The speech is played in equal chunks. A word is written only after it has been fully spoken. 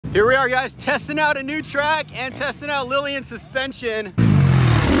Here we are, guys, testing out a new track and testing out Lillian suspension.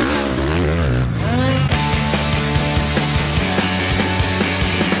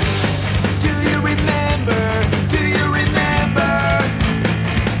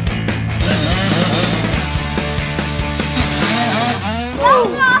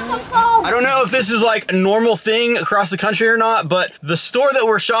 I don't know if this is like a normal thing across the country or not, but the store that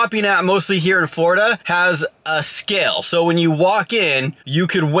we're shopping at, mostly here in Florida, has a scale. So when you walk in, you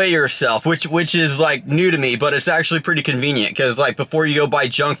could weigh yourself, which is like new to me, but it's actually pretty convenient because like before you go buy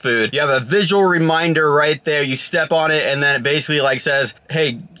junk food, you have a visual reminder right there. You step on it and then it basically like says,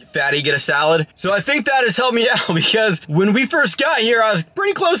 hey, fatty, get a salad. So I think that has helped me out because when we first got here, I was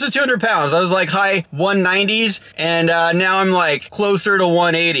pretty close to 200 pounds. I was like high 190s and now I'm like closer to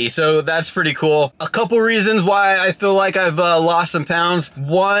 180. So that's pretty cool. A couple reasons why I feel like I've lost some pounds.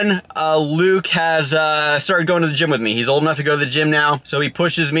 One, Luke has started going to the gym with me. He's old enough to go to the gym now. So he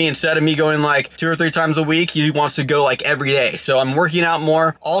pushes me instead of me going like 2 or 3 times a week. He wants to go like every day. So I'm working out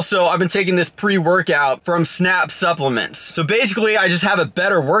more. Also, I've been taking this pre-workout from Snap Supplements. So basically I just have a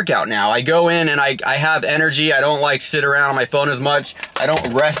better workout now. I go in and I have energy. I don't like sit around on my phone as much. I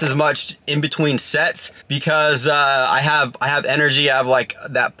don't rest as much in between sets because I have energy. I have like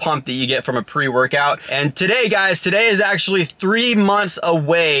that pump that you get from a pre-workout. And today, guys, today is actually 3 months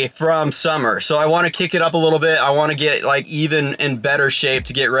away from summer. So I want to kick it up a little bit. I want to get like even in better shape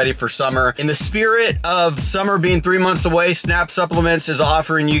to get ready for summer. In the spirit of summer being 3 months away, Snap Supplements is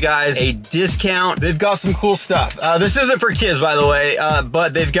offering you guys a discount. They've got some cool stuff. This isn't for kids, by the way,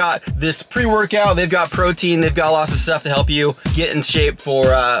 but they've got this pre-workout, they've got protein, they've got lots of stuff to help you get in shape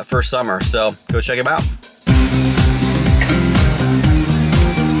for summer. So go check them out.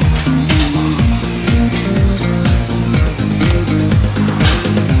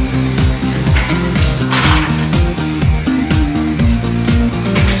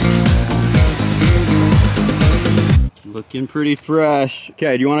 Looking pretty fresh.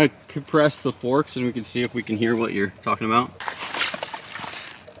 Okay, do you want to compress the forks and we can see if we can hear what you're talking about?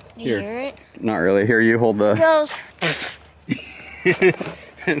 You hear it? Not really. Here, you hold the... It goes.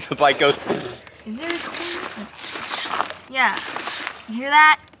 And the bike goes... Is there... Yeah. You hear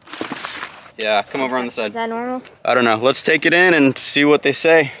that? Yeah, come over on the side. Is that normal? I don't know. Let's take it in and see what they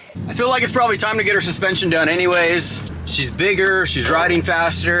say. I feel like it's probably time to get her suspension done anyways. She's bigger, she's riding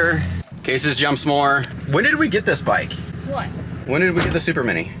faster, Cases jumps more. When did we get this bike? What? When did we get the Super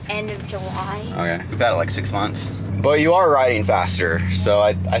Mini? End of July. Okay, we've had it like 6 months. But you are riding faster, so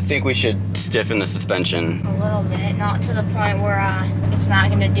I think we should stiffen the suspension. A little bit, not to the point where it's not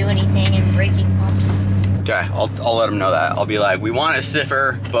gonna do anything in braking bumps. Okay, I'll let them know that. I'll be like, we want it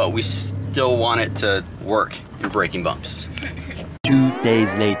stiffer, but we still want it to work in braking bumps. 2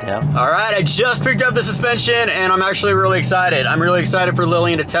 days later. All right, I just picked up the suspension and I'm actually really excited. I'm really excited for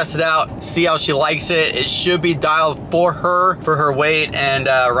Lillian to test it out, see how she likes it. It should be dialed for her weight and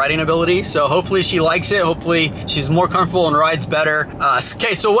riding ability. So hopefully she likes it. Hopefully she's more comfortable and rides better.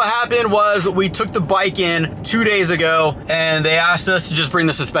 Okay, so what happened was we took the bike in 2 days ago and they asked us to just bring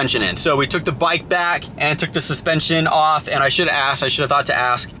the suspension in. So we took the bike back and took the suspension off, and I should have thought to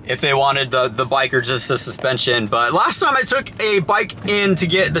ask if they wanted the bike or just the suspension. But last time I took a bike in to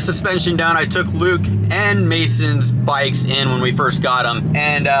get the suspension down, I took Luke and Mason's bikes in when we first got them,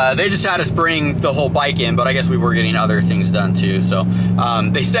 and they just had us bring the whole bike in, but I guess we were getting other things done too. So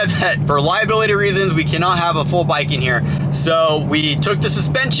they said that for liability reasons we cannot have a full bike in here, so we took the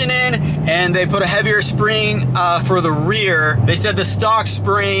suspension in and they put a heavier spring for the rear. They said the stock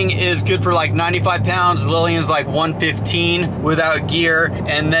spring is good for like 95 pounds. Lillian's like 115 without gear,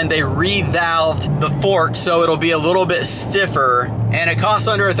 and then they revalved the fork so it'll be a little bit stiffer, and it costs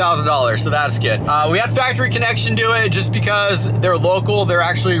under $1,000, so that's good. We had factory connection do it just because they're local. They're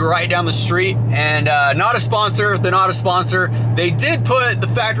actually right down the street, and not a sponsor. They're not a sponsor. They did put the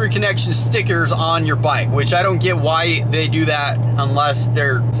factory connection stickers on your bike, which I don't get why they do that unless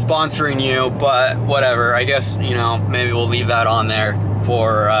they're sponsoring you, but whatever. I guess, you know, maybe we'll leave that on there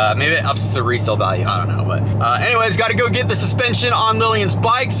for maybe it ups the resale value. I don't know, but anyways, got to go get the suspension on Lillian's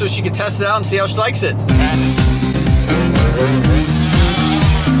bike so she can test it out and see how she likes it.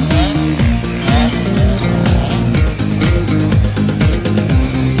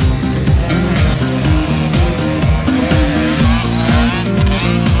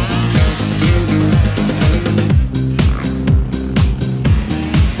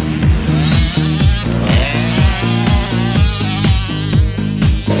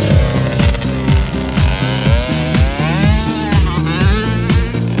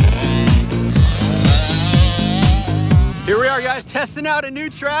 testing out a new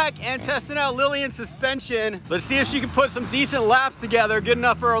track and testing out Lillian's suspension. Let's see if she can put some decent laps together, good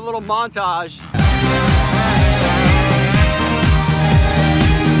enough for a little montage.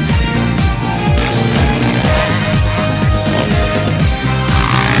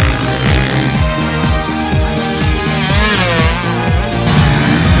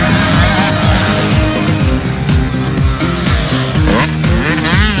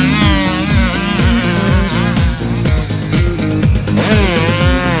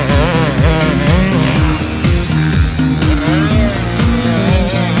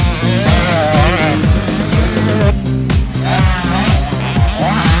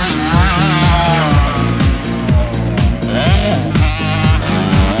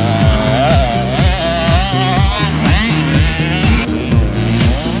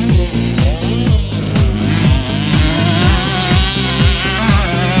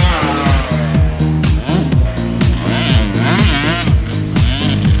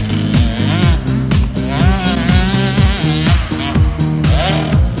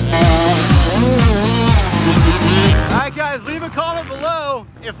 Leave a comment below.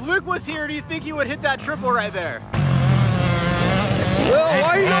 If Luke was here, do you think he would hit that triple right there? Will, why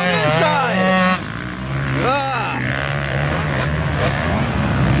are you going inside?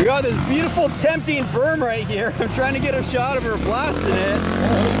 We got this beautiful, tempting berm right here. I'm trying to get a shot of her blasting it,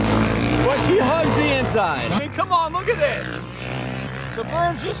 but she hugs the inside. I mean, come on, look at this. The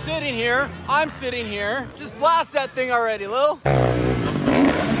berm's just sitting here. I'm sitting here. Just blast that thing already, Lil.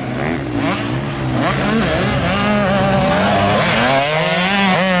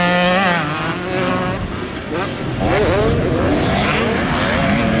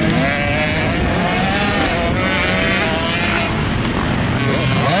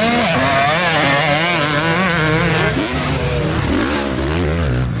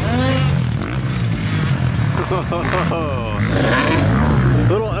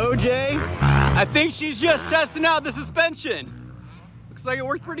 Little OJ. I think she's just testing out the suspension. Looks like it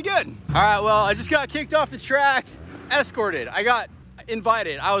worked pretty good. All right, well, I just got kicked off the track, escorted. I got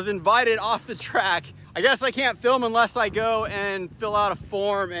invited. I was invited off the track. I guess I can't film unless I go and fill out a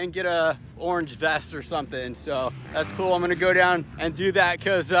form and get a orange vest or something. So that's cool. I'm gonna go down and do that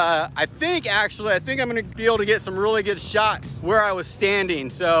because I think I'm gonna be able to get some really good shots where I was standing.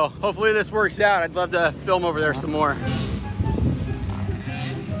 So hopefully this works out. I'd love to film over there some more.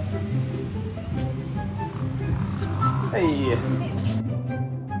 Hey.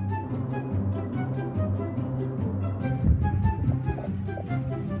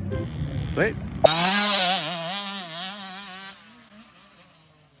 Wait.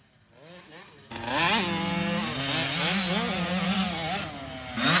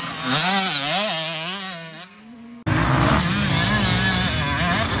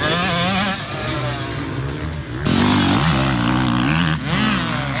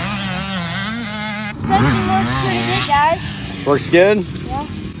 Suspension works pretty good, guys. Works good? Yeah.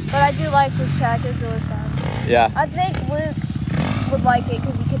 But I do like this track. It's really fun. Yeah. I think Luke would like it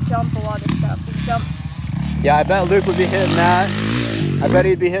because he could jump a lot of stuff. He jumps. Yeah, I bet Luke would be hitting that. I bet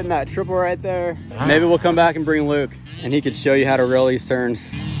he'd be hitting that triple right there. Maybe we'll come back and bring Luke and he could show you how to rail these turns.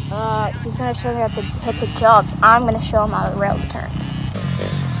 He's going to show you how to hit the jumps. I'm going to show him how to rail the turns.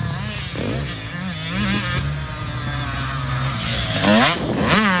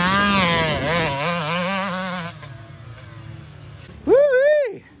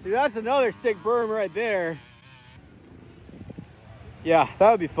 Woo-wee! See, that's another sick berm right there. Yeah, that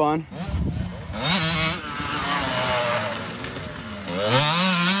would be fun.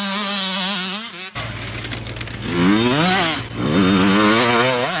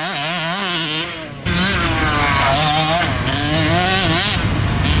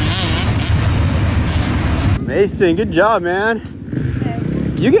 Mason, good job, man.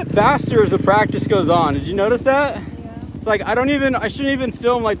 Okay. You get faster as the practice goes on. Did you notice that? Yeah. It's like I shouldn't even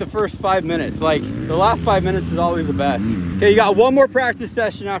film like the first 5 minutes. Like the last 5 minutes is always the best. Okay, you got one more practice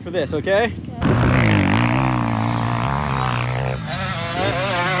session after this, okay? Okay.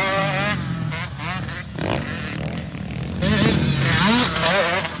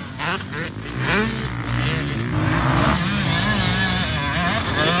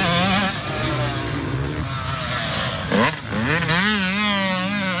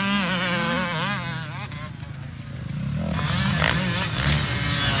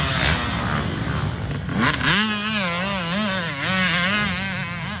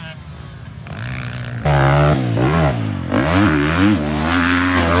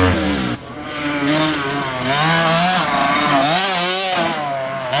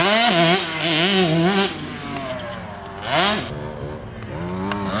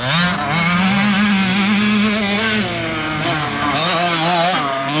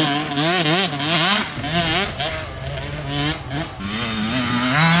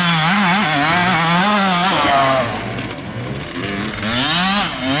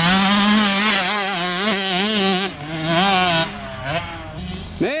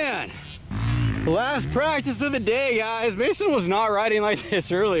 good day, guys. Mason was not riding like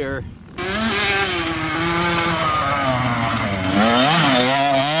this earlier.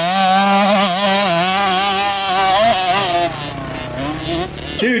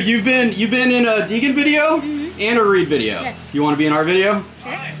 Dude, you've been in a Deegan video and a Reed video. Yes. You want to be in our video?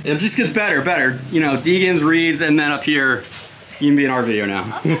 Sure. It just gets better. You know, Deegan's, Reed's, and then up here, you can be in our video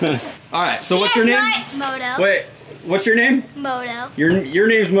now. Okay. All right. So what's your name? Moto. Wait, what's your name? Moto. Your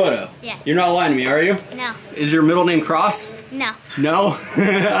name's Moto. Yeah. You're not lying to me, are you? No. Is your middle name Cross? No. No?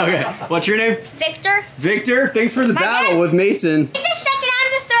 Okay. What's your name? Victor. Victor. Thanks for the My battle dad- with Mason. He's the second,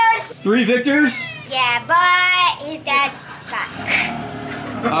 I'm the third. 3 victors? Yeah, but his dad got.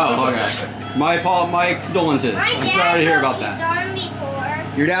 Oh, okay. My condolences. I'm sorry to hear about that.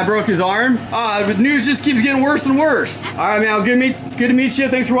 Your dad broke his arm? The news just keeps getting worse and worse. All right, man. Good to meet you.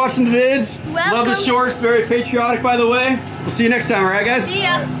 Thanks for watching the vids. Welcome. Love the shorts. Very patriotic, by the way. We'll see you next time, all right, guys? See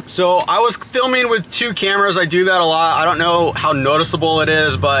ya. So I was filming with 2 cameras. I do that a lot. I don't know how noticeable it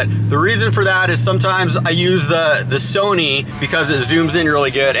is, but the reason for that is sometimes I use the Sony because it zooms in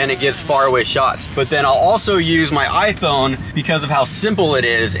really good and it gives far away shots. But then I'll also use my iPhone because of how simple it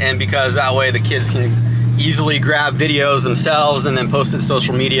is and because that way the kids can easily grab videos themselves and then post it to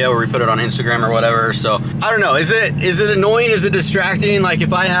social media, or we put it on Instagram or whatever. So I don't know, is it annoying? Is it distracting? Like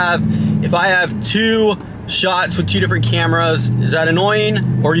if I have 2 shots with 2 different cameras, is that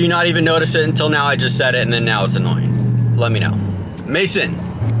annoying? Or do you not even notice it until now I just said it and then now it's annoying? Let me know. Mason,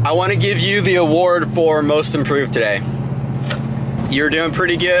 I want to give you the award for most improved today. You were doing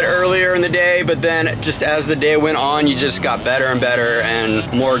pretty good earlier in the day, but then just as the day went on, you just got better and better and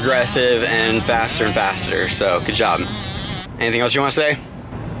more aggressive and faster. So good job. Anything else you want to say?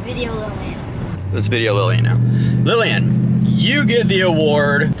 Video Lillian. Let's video Lillian now. Lillian, you get the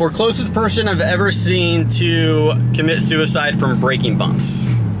award for closest person I've ever seen to commit suicide from braking bumps.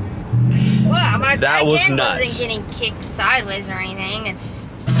 Wow, my That was nuts. wasn't getting kicked sideways or anything. It's.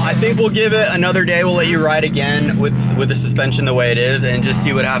 I think we'll give it another day. We'll let you ride again with the suspension the way it is and just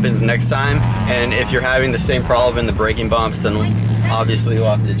see what happens next time. And if you're having the same problem in the braking bumps, then obviously we'll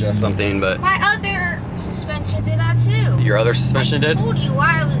have to adjust something, but... My other suspension did that too. Your other suspension did? I told you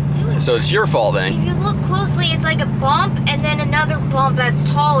why I was doing it. So it's your fault then? If you look closely, it's like a bump and then another bump that's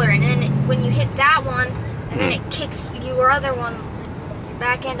taller. And then when you hit that one, and then it kicks your other one, your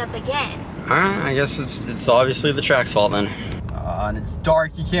back end up again. Alright, I guess it's obviously the track's fault then. And it's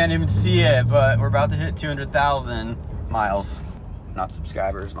dark, you can't even see it, but we're about to hit 200,000 miles. Not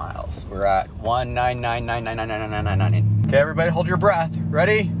subscribers, miles. We're at 199999999. Okay, everybody hold your breath.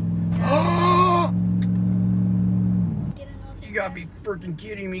 Ready? You gotta be freaking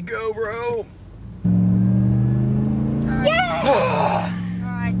kidding me. Go, bro. Yeah!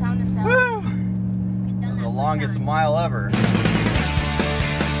 Alright, time to sell. Woo! The longest mile ever.